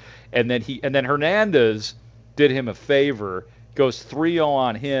about it. And then Hernandez did him a favor, goes 3-0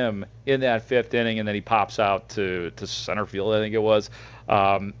 on him in that fifth inning, and then he pops out to center field, I think it was.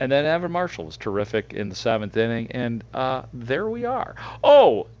 And then Evan Marshall was terrific in the seventh inning, and there we are.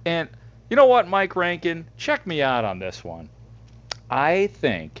 Oh, and you know what, Mike Rankin? Check me out on this one. I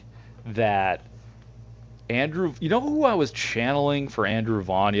think that Andrew, you know who I was channeling for Andrew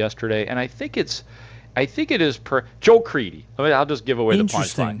Vaughn yesterday? And I think it is Joe Crede. I'll just give away the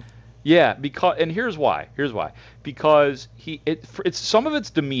punchline. Yeah, and here's why. Because it's some of it's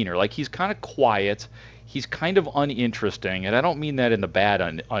demeanor. Like, he's kind of quiet. He's kind of uninteresting, and I don't mean that in the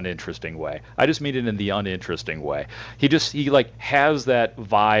bad uninteresting way. I just mean it in the uninteresting way. He has that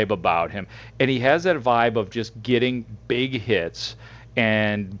vibe about him, and he has that vibe of just getting big hits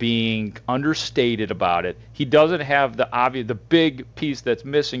and being understated about it. He doesn't have the big piece that's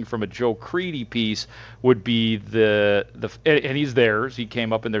missing from a Joe Crede piece would be and he's theirs. He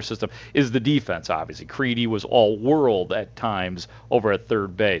came up in their system, is the defense, obviously. Crede was all world at times over at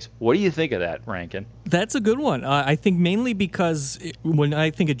third base. What do you think of that, Rankin? That's a good one. I think mainly because when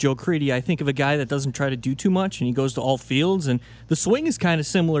I think of Joe Crede, I think of a guy that doesn't try to do too much, and he goes to all fields, and the swing is kind of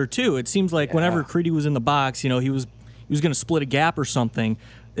similar too. It seems like whenever Crede was in the box, he was going to split a gap or something.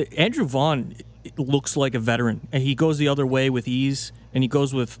 Andrew Vaughn looks like a veteran, and he goes the other way with ease, and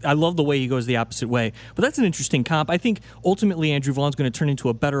I love the way he goes the opposite way. But that's an interesting comp. I think ultimately Andrew Vaughn's going to turn into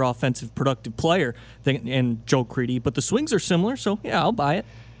a better offensive, productive player than Joe Crede, but the swings are similar, so yeah, I'll buy it.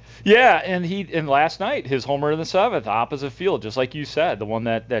 Yeah, and last night, his homer in the seventh, opposite field, just like you said, the one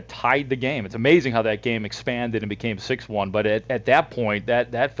that tied the game. It's amazing how that game expanded and became 6-1, but at that point,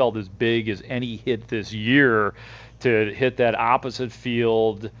 that felt as big as any hit this year to hit that opposite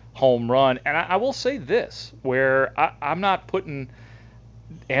field home run. And I will say this, where I'm not putting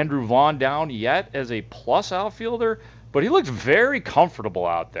Andrew Vaughn down yet as a plus outfielder, but he looks very comfortable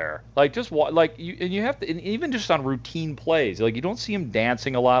out there. Like, you have to, and even just on routine plays, like, you don't see him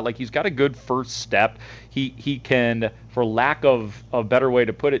dancing a lot. Like, he's got a good first step. He can, for lack of a better way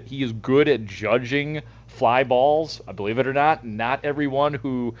to put it, he is good at judging fly balls. Believe it or not everyone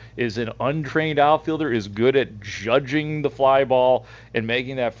who is an untrained outfielder is good at judging the fly ball and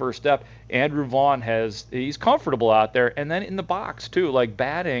making that first step. Andrew Vaughn he's comfortable out there, and then in the box too, like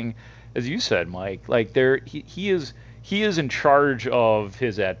batting, as you said, Mike. Like, he is in charge of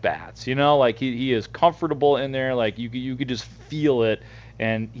his at bats. Like he is comfortable in there. Like you could just feel it.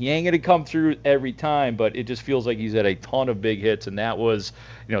 And he ain't going to come through every time, but it just feels like he's had a ton of big hits, and that was,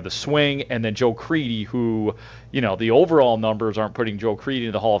 the swing. And then Joe Crede, who, the overall numbers aren't putting Joe Crede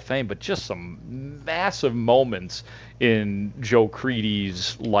into the Hall of Fame, but just some massive moments in Joe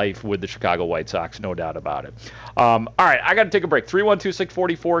Crede's life with the Chicago White Sox, no doubt about it. All right, I got to take a break.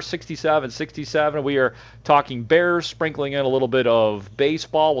 312-644-6767. We are talking Bears, sprinkling in a little bit of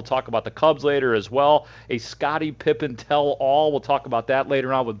baseball. We'll talk about the Cubs later as well. A Scottie Pippen tell-all. We'll talk about that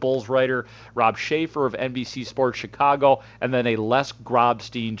later on with Bulls writer Rob Schaefer of NBC Sports Chicago, and then a Les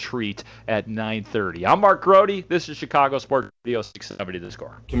Grobstein treat at 9:30. I'm Mark Grody. This is Chicago Sports. Radio 670 The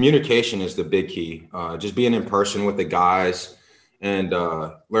Score. Communication is the big key. Just being in person with the guys and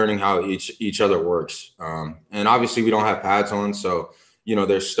learning how each other works. And obviously we don't have pads on, so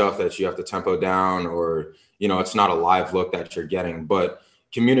there's stuff that you have to tempo down, or it's not a live look that you're getting. But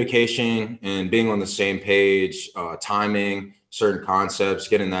communication and being on the same page, timing, certain concepts,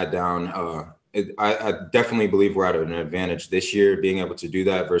 getting that down. I definitely believe we're at an advantage this year, being able to do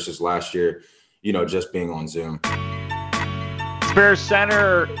that versus last year, just being on Zoom. Bears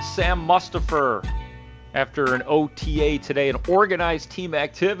center Sam Mustipher, after an OTA today, an organized team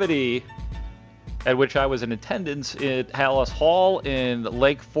activity at which I was in attendance at Hallis Hall in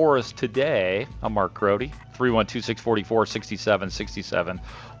Lake Forest today. I'm Mark Crody, 312-644-6767.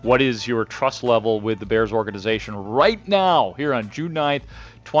 What is your trust level with the Bears organization right now here on June 9th,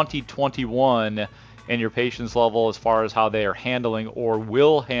 2021, and your patience level as far as how they are handling or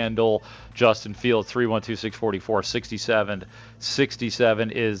will handle Justin Fields?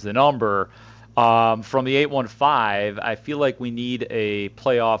 312-644-6767 is the number. From the 815, I feel like we need a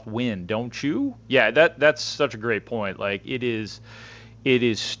playoff win, don't you? Yeah, that's such a great point. Like, it is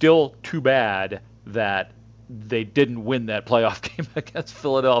still too bad that they didn't win that playoff game against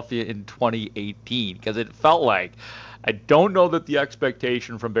Philadelphia in 2018, because it felt like, I don't know that the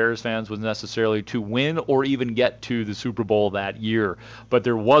expectation from Bears fans was necessarily to win or even get to the Super Bowl that year, but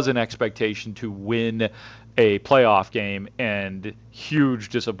there was an expectation to win a playoff game, and huge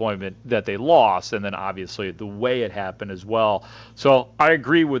disappointment that they lost, and then obviously the way it happened as well. So I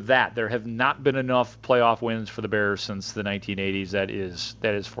agree with that. There have not been enough playoff wins for the Bears since the 1980s. That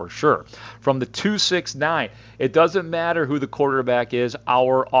is for sure. From the 269, it doesn't matter who the quarterback is.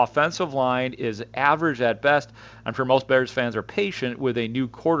 Our offensive line is average at best. I'm sure most Bears fans are patient with a new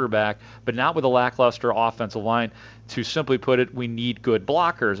quarterback, but not with a lackluster offensive line. To simply put it, we need good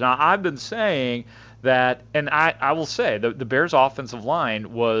blockers. Now, I've been saying that, and I will say, the Bears' offensive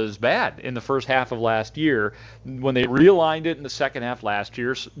line was bad in the first half of last year. When they realigned it in the second half last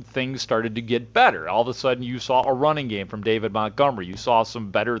year, things started to get better. All of a sudden, you saw a running game from David Montgomery. You saw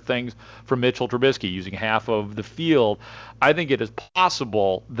some better things from Mitchell Trubisky using half of the field. I think it is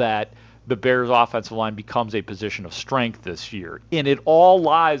possible that the Bears' offensive line becomes a position of strength this year. And it all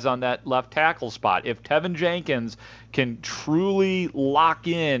lies on that left tackle spot. If Tevin Jenkins can truly lock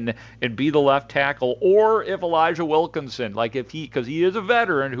in and be the left tackle, or if Elijah Wilkinson, because he is a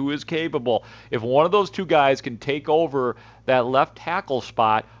veteran who is capable, if one of those two guys can take over that left tackle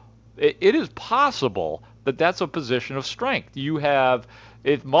spot, it is possible that that's a position of strength. You have,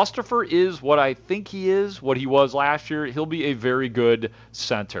 if Mustipher is what I think he is, what he was last year, he'll be a very good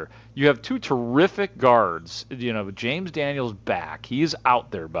center. You have two terrific guards. James Daniels back. He is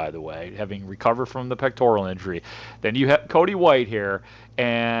out there, by the way, having recovered from the pectoral injury. Then you have Cody Whitehair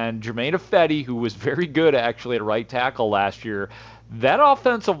and Jermaine Ifedi, who was very good actually at right tackle last year. That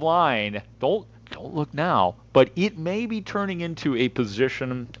offensive line, don't look now, but it may be turning into a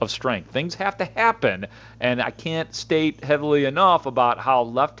position of strength. Things have to happen, and I can't state heavily enough about how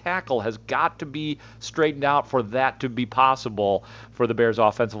left tackle has got to be straightened out for that to be possible, for the Bears'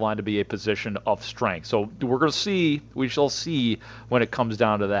 offensive line to be a position of strength. So we shall see when it comes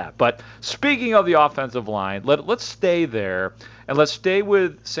down to that. But speaking of the offensive line, let's stay there, and let's stay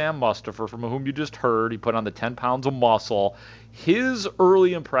with Sam Mustipher, from whom you just heard. He put on the 10 pounds of muscle. His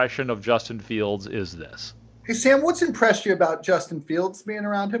early impression of Justin Fields is this. Hey, Sam, what's impressed you about Justin Fields being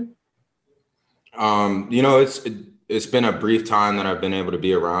around him? It's been a brief time that I've been able to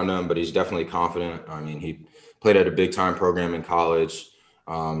be around him, but he's definitely confident. I mean, he played at a big-time program in college,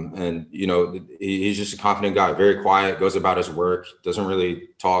 and he's just a confident guy, very quiet, goes about his work, doesn't really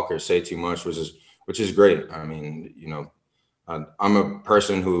talk or say too much, which is great. I mean, I'm a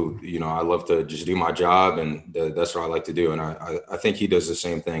person who, I love to just do my job, and that's what I like to do. And I think he does the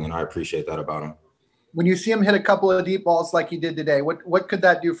same thing, and I appreciate that about him. When you see him hit a couple of deep balls like he did today, what could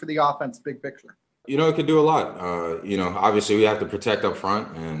that do for the offense, big picture? It could do a lot. Obviously we have to protect up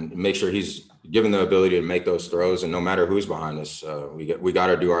front and make sure he's given the ability to make those throws. And no matter who's behind us, we got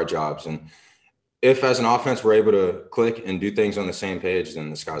to do our jobs. And if as an offense we're able to click and do things on the same page, then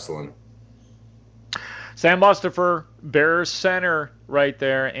the sky's the limit. Sam Mustipher, Bears center right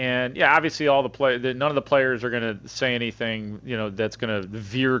there, and yeah, obviously none of the players are going to say anything, that's going to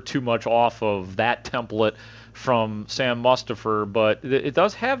veer too much off of that template from Sam Mustipher, but it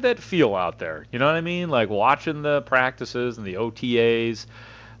does have that feel out there. You know what I mean? Like watching the practices and the OTAs,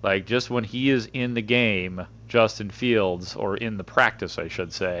 like just when he is in the game, Justin Fields, or in the practice, I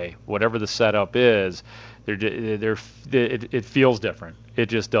should say, whatever the setup is, it feels different. It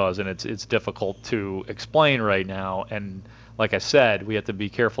just does, and it's difficult to explain right now. And like I said, we have to be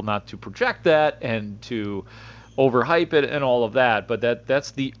careful not to project that and to overhype it and all of that, but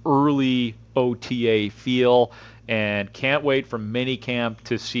that's the early OTA feel, and can't wait for minicamp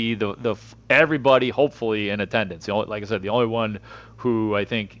to see the everybody hopefully in attendance. Like I said, the only one who I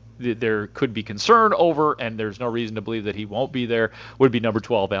think there could be concern over, and there's no reason to believe that he won't be there, would be number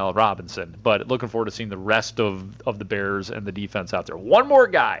 12, Allen Robinson. But looking forward to seeing the rest of the Bears and the defense out there. One more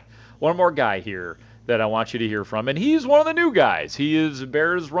guy here that I want you to hear from, and he's one of the new guys. He is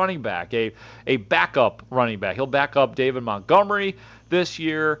Bears running back, a backup running back. He'll back up David Montgomery this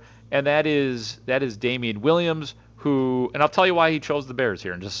year, and that is Damien Williams, who, and I'll tell you why he chose the Bears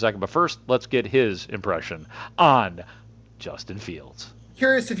here in just a second. But first, let's get his impression on Justin Fields.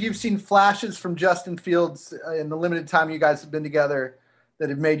 Curious if you've seen flashes from Justin Fields in the limited time you guys have been together that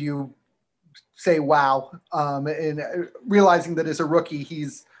have made you say wow, and realizing that as a rookie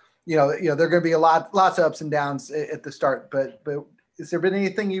he's there are going to be lots of ups and downs at the start, but has there been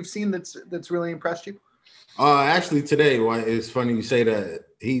anything you've seen that's really impressed you? Actually today, it's funny you say that.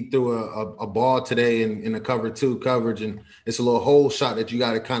 He threw a ball today in the cover 2 coverage, and it's a little hole shot that you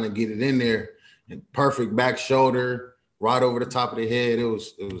got to kind of get it in there, and perfect back shoulder right over the top of the head. It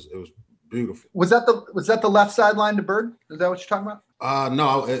was beautiful. Was that the left sideline to Bird? Is that what you're talking about?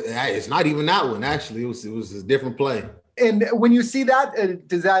 No, it's not even that one. Actually, it was a different play. And when you see that,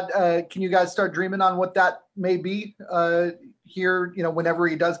 does that can you guys start dreaming on what that may be here? Whenever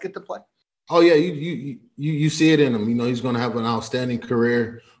he does get to play. Oh yeah, you see it in him. He's going to have an outstanding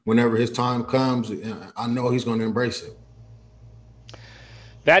career whenever his time comes. I know he's going to embrace it.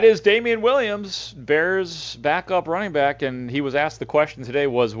 That is Damien Williams, Bears backup running back, and he was asked the question today,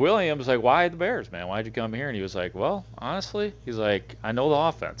 was Williams like, why the Bears, man? Why'd you come here? And he was like, well, honestly, he's like, I know the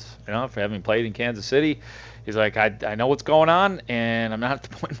offense. For having played in Kansas City, he's like, I know what's going on, and I'm not at the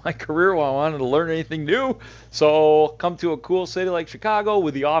point in my career where I wanted to learn anything new. So come to a cool city like Chicago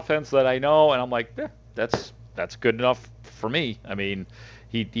with the offense that I know, and I'm like, that's good enough for me. I mean,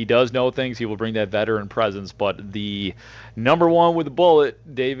 He does know things. He will bring that veteran presence. But the number one with the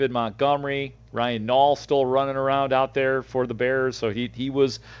bullet, David Montgomery, Ryan Nall still running around out there for the Bears. So he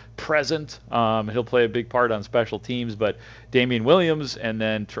was present. He'll play a big part on special teams. But Damien Williams, and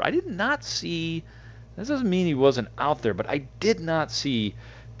then I did not see, this doesn't mean he wasn't out there, but I did not see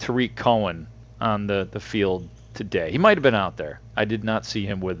Tariq Cohen on the field today. He might have been out there. I did not see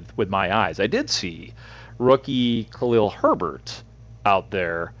him with my eyes. I did see rookie Khalil Herbert out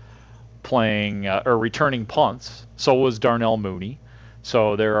there playing or returning punts. So was Darnell Mooney.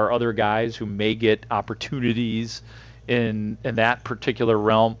 So there are other guys who may get opportunities in that particular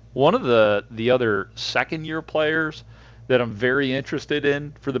realm. One of the other second-year players that I'm very interested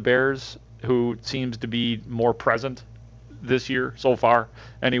in for the Bears, who seems to be more present this year so far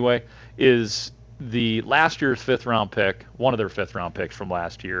anyway, is the last year's fifth-round pick, one of their fifth-round picks from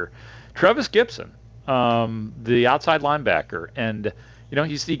last year, Trevis Gibson. The outside linebacker, and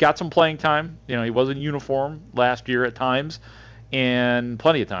he got some playing time. He was in uniform last year at times, and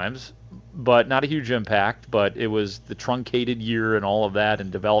plenty of times, but not a huge impact. But it was the truncated year and all of that, and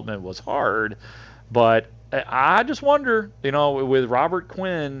development was hard. But I just wonder, with Robert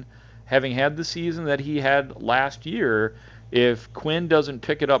Quinn having had the season that he had last year, if Quinn doesn't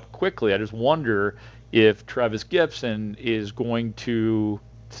pick it up quickly, I just wonder if Trevis Gibson is going to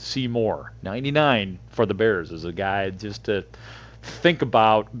see more. 99 for the Bears is a guy just to think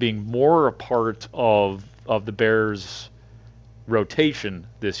about being more a part of the Bears rotation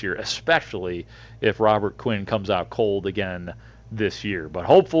this year, especially if Robert Quinn comes out cold again this year. But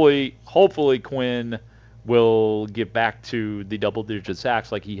hopefully Quinn will get back to the double-digit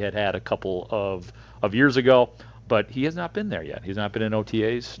sacks like he had a couple of years ago. But he has not been there yet. He's not been in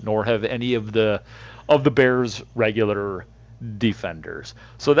OTAs, nor have any of the Bears' regular defenders.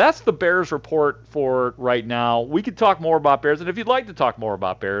 So that's the Bears report for right now. We could talk more about Bears, and if you'd like to talk more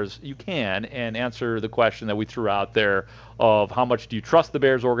about Bears, you can, and answer the question that we threw out there of how much do you trust the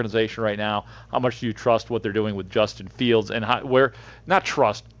Bears organization right now? How much do you trust what they're doing with Justin Fields? And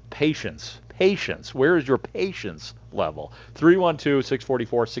patience. Where is your patience level?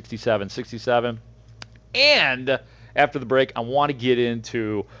 312-644-6767. And after the break, I want to get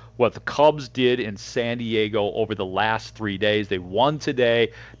into what the Cubs did in San Diego over the last 3 days. They won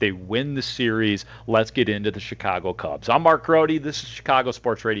today. They win the series. Let's get into the Chicago Cubs. I'm Mark Crody. This is Chicago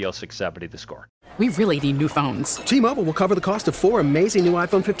Sports Radio 670 The Score. We really need new phones. T-Mobile will cover the cost of 4 amazing new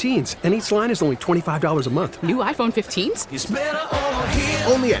iPhone 15s, and each line is only $25 a month. New iPhone 15s? It's better over here.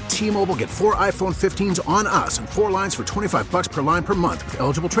 Only at T-Mobile, get 4 iPhone 15s on us and 4 lines for $25 per line per month with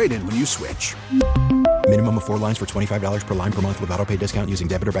eligible trade-in when you switch. Minimum of 4 lines for $25 per line per month with autopay discount using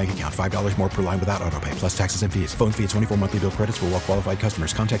debit or bank account. $5 more per line without autopay, plus taxes and fees. Phone fee at 24 monthly bill credits for well-qualified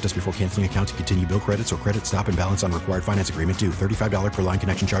customers. Contact us before canceling account to continue bill credits or credit stop and balance on required finance agreement due. $35 per line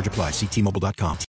connection charge applies. See T-Mobile.com.